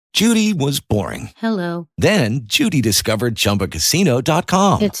Judy was boring. Hello. Then Judy discovered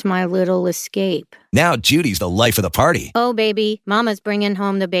ChumbaCasino.com. It's my little escape. Now Judy's the life of the party. Oh, baby, mama's bringing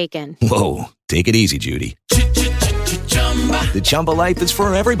home the bacon. Whoa, take it easy, Judy. The Chumba life is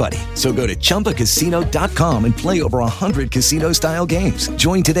for everybody. So go to ChumbaCasino.com and play over 100 casino-style games.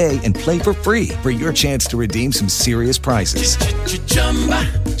 Join today and play for free for your chance to redeem some serious prizes.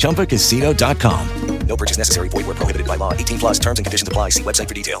 ChumbaCasino.com. No purchase necessary. Void where prohibited by law. 18 plus terms and conditions apply. See website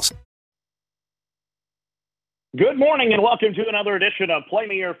for details. Good morning and welcome to another edition of Play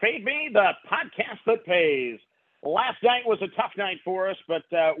Me or Fade Me, the podcast that pays. Last night was a tough night for us, but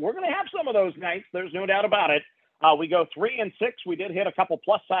we're going to have some of those nights. There's no doubt about it. We go 3-6. We did hit a couple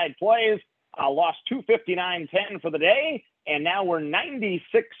plus side plays. Lost 259.10 for the day, and now we're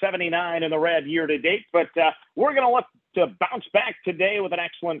 96.79 in the red year to date. But we're going to look to bounce back today with an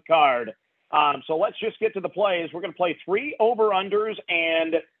excellent card. So let's just get to the plays. We're going to play 3 over-unders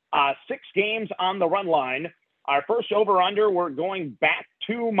and 6 games on the run line. Our first over-under, we're going back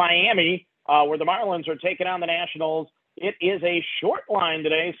to Miami, where the Marlins are taking on the Nationals. It is a short line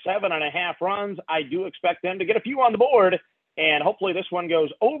today, 7.5 runs. I do expect them to get a few on the board, and hopefully this one goes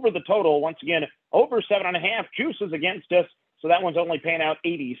over the total. Once again, over 7.5. Juices against us, so that one's only paying out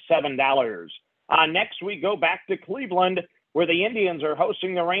 $87. Next, we go back to Cleveland, where the Indians are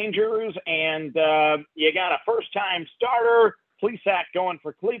hosting the Rangers, and you got a first-time starter, Plesac, going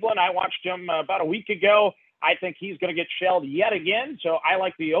for Cleveland. I watched him about a week ago. I think he's going to get shelled yet again, so I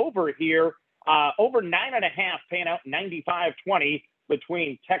like the over here. Over 9.5, paying out $95.20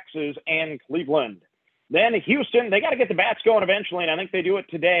 between Texas and Cleveland. Then Houston, they got to get the bats going eventually, and I think they do it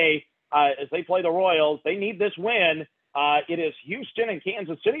today as they play the Royals. They need this win. It is Houston and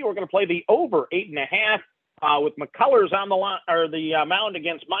Kansas City. We're going to play the over 8.5 with McCullers on the line, or the mound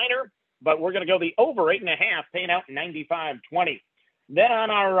against Minor, but we're going to go the over 8.5, paying out $95.20. Then on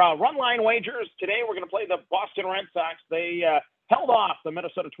our run line wagers today, we're going to play the Boston Red Sox. They held off the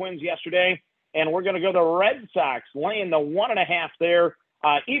Minnesota Twins yesterday, and we're going to go the Red Sox, laying the 1.5 there,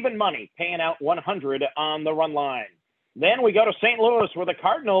 even money, paying out 100 on the run line. Then we go to St. Louis, where the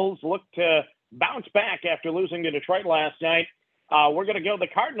Cardinals look to bounce back after losing to Detroit last night. We're going to go the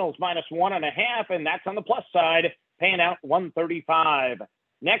Cardinals minus 1.5, and that's on the plus side, paying out 135.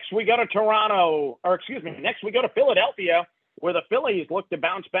 Next we go to next we go to Philadelphia, where the Phillies look to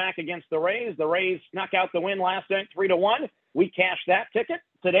bounce back against the Rays. The Rays snuck out the win last night, 3-1. We cashed that ticket.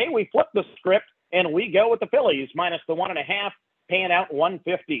 Today we flip the script, and we go with the Phillies minus the 1.5, paying out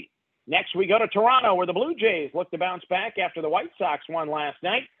 $150. Next we go to Toronto, where the Blue Jays look to bounce back after the White Sox won last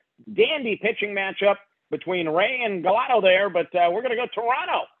night. Dandy pitching matchup between Ray and Galato there, but we're going to go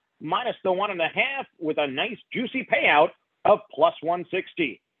Toronto minus the 1.5 with a nice juicy payout of plus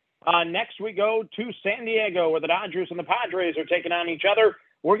 160. Next we go to San Diego, where the Dodgers and the Padres are taking on each other.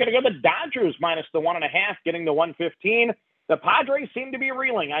 We're going to go the Dodgers minus the 1.5, getting the 115. The Padres seem to be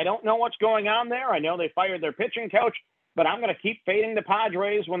reeling. I don't know what's going on there. I know they fired their pitching coach, but I'm going to keep fading the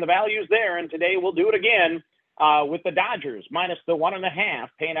Padres when the value's there, and today we'll do it again with the Dodgers minus the 1.5,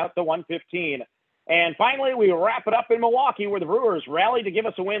 paying out the 115. And finally, we wrap it up in Milwaukee, where the Brewers rallied to give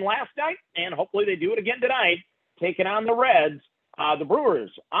us a win last night, and hopefully they do it again tonight, taking on the Reds. The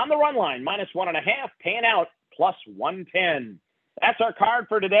Brewers on the run line, minus 1.5, paying out plus 110. That's our card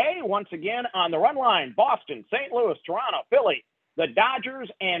for today. Once again, on the run line, Boston, St. Louis, Toronto, Philly, the Dodgers,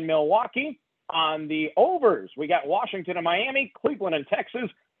 and Milwaukee. On the overs, we got Washington and Miami, Cleveland and Texas,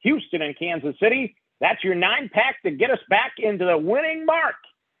 Houston and Kansas City. That's your 9-pack to get us back into the winning mark.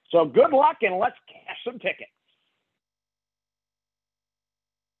 So good luck, and let's cash some tickets.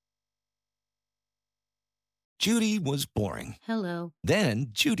 Judy was boring. Hello. Then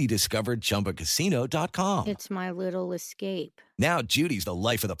Judy discovered ChumbaCasino.com. It's my little escape. Now Judy's the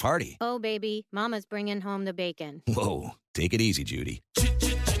life of the party. Oh, baby, mama's bringing home the bacon. Whoa, take it easy, Judy.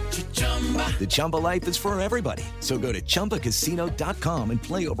 The Chumba life is for everybody. So go to ChumbaCasino.com and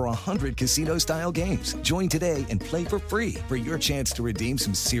play over 100 casino-style games. Join today and play for free for your chance to redeem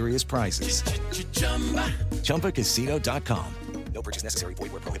some serious prizes. ChumbaCasino.com. No purchase necessary.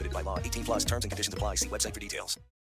 Void where prohibited by law. 18 plus terms and conditions apply. See website for details.